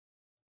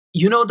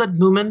You know that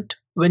moment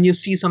when you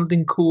see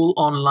something cool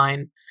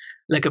online,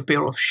 like a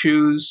pair of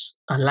shoes,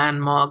 a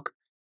landmark,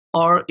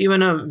 or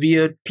even a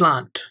weird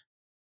plant,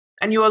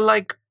 and you are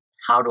like,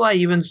 how do I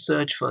even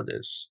search for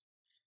this?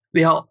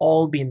 We have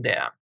all been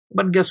there.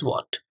 But guess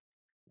what?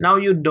 Now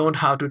you don't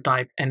have to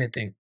type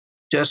anything.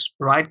 Just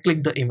right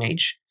click the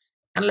image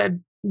and let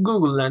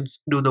Google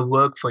Lens do the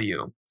work for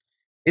you.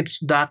 It's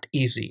that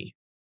easy.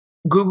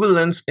 Google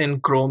Lens in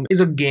Chrome is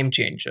a game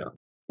changer.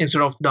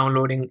 Instead of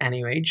downloading an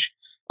image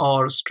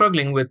or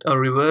struggling with a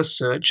reverse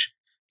search,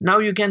 now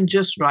you can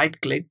just right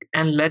click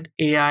and let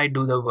AI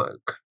do the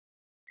work.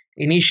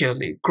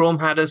 Initially, Chrome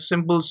had a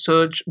simple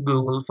search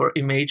Google for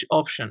image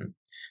option,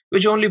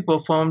 which only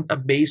performed a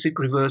basic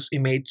reverse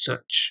image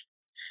search.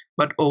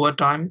 But over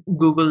time,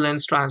 Google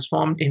Lens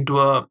transformed into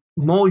a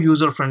more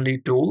user friendly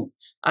tool,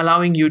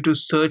 allowing you to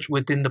search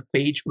within the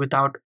page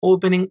without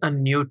opening a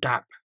new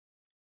tab.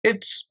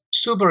 It's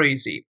super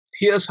easy.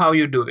 Here's how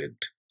you do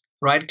it.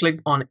 Right click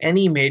on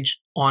any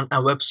image on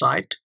a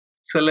website,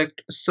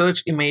 select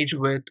search image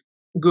with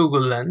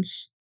Google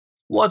Lens.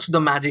 Watch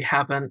the magic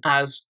happen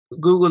as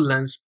Google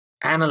Lens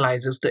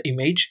analyzes the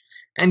image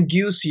and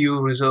gives you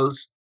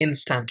results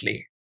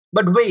instantly.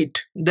 But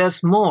wait,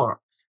 there's more.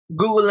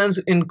 Google Lens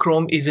in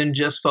Chrome isn't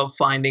just for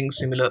finding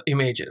similar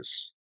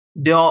images.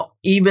 There are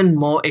even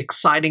more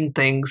exciting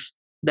things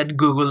that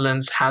Google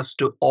Lens has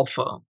to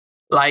offer.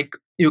 Like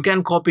you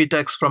can copy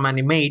text from an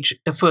image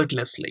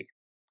effortlessly.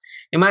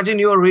 Imagine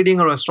you are reading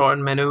a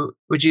restaurant menu,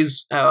 which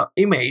is an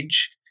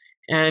image,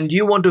 and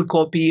you want to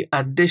copy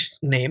a dish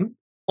name.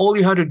 All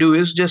you have to do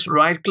is just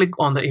right click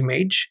on the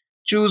image,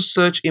 choose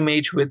search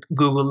image with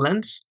Google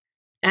Lens,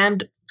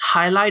 and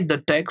highlight the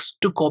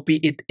text to copy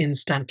it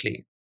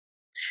instantly.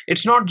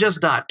 It's not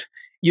just that.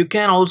 You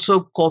can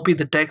also copy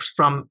the text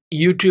from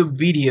YouTube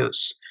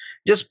videos.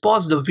 Just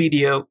pause the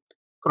video,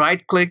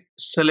 right click,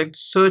 select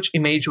search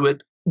image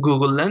with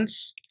Google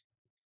Lens,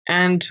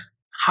 and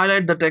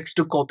highlight the text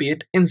to copy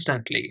it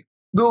instantly.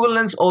 Google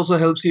Lens also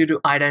helps you to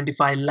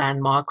identify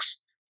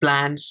landmarks,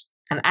 plants,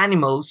 and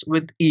animals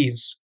with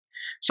ease.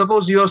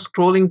 Suppose you are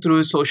scrolling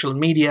through social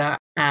media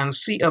and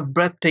see a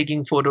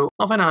breathtaking photo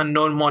of an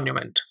unknown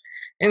monument.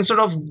 Instead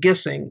of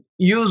guessing,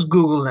 use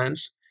Google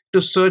Lens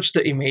to search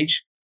the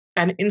image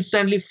and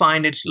instantly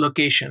find its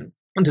location.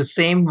 And the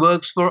same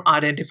works for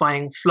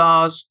identifying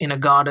flowers in a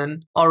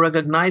garden or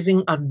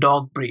recognizing a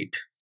dog breed.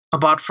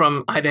 Apart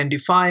from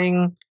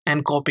identifying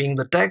and copying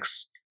the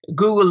text,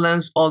 Google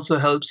Lens also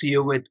helps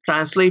you with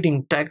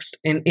translating text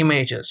in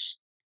images.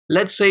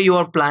 Let's say you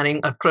are planning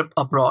a trip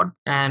abroad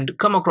and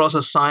come across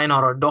a sign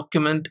or a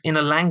document in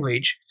a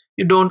language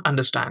you don't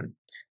understand.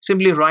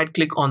 Simply right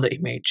click on the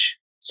image,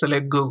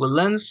 select Google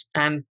Lens,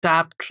 and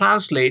tap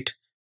Translate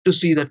to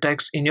see the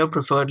text in your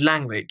preferred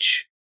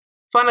language.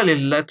 Finally,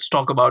 let's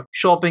talk about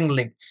shopping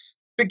links.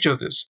 Picture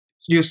this.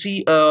 You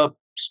see a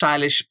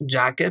stylish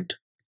jacket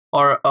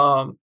or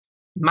a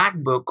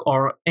MacBook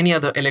or any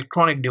other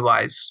electronic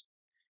device,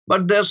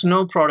 but there's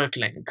no product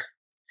link.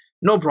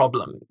 No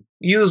problem.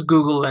 Use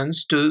Google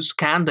Lens to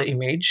scan the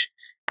image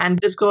and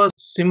discover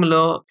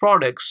similar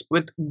products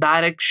with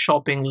direct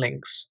shopping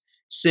links,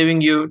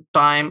 saving you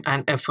time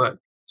and effort.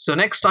 So,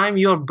 next time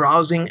you're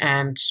browsing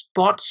and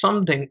spot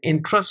something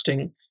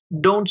interesting,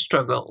 don't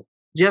struggle.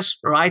 Just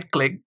right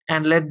click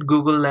and let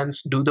Google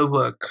Lens do the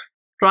work.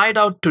 Try it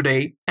out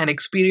today and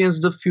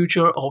experience the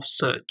future of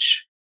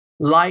search.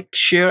 Like,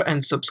 share,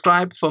 and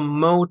subscribe for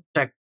more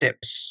tech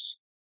tips.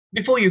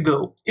 Before you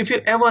go, if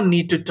you ever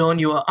need to turn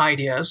your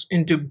ideas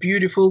into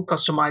beautiful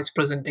customized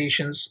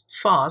presentations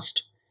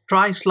fast,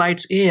 try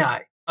Slides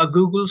AI, a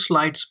Google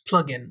Slides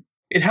plugin.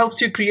 It helps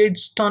you create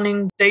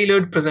stunning,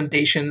 tailored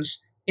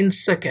presentations in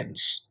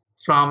seconds.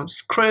 From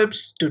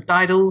scripts to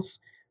titles,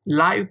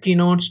 live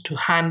keynotes to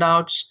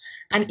handouts,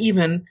 and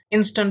even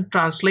instant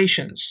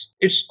translations.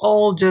 It's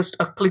all just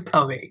a click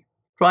away.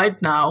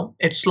 Right now,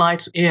 it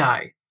Slides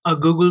AI, a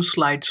Google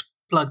Slides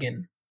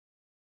plugin.